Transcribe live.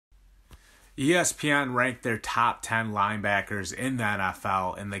ESPN ranked their top 10 linebackers in the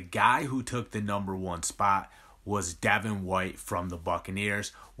NFL, and the guy who took the number one spot was Devin White from the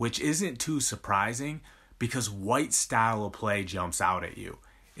Buccaneers, which isn't too surprising because White's style of play jumps out at you.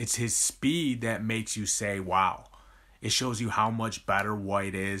 It's his speed that makes you say, wow. It shows you how much better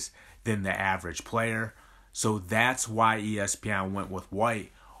White is than the average player. So that's why ESPN went with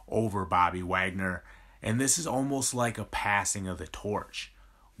White over Bobby Wagner. And this is almost like a passing of the torch.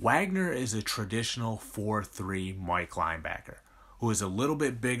 Wagner is a traditional 4-3 Mike linebacker who is a little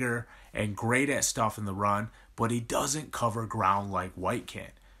bit bigger and great at stuff in the run, but he doesn't cover ground like White can.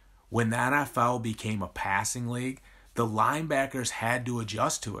 When the NFL became a passing league, the linebackers had to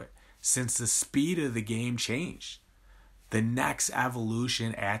adjust to it since the speed of the game changed. The next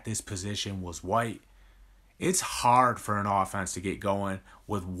evolution at this position was White. It's hard for an offense to get going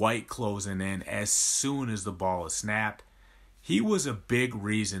with White closing in as soon as the ball is snapped. He was a big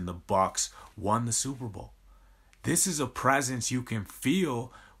reason the Bucs won the Super Bowl. This is a presence you can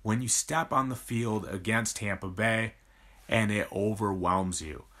feel when you step on the field against Tampa Bay, and it overwhelms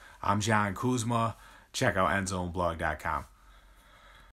you. I'm John Kuzma. Check out EndZoneBlog.com.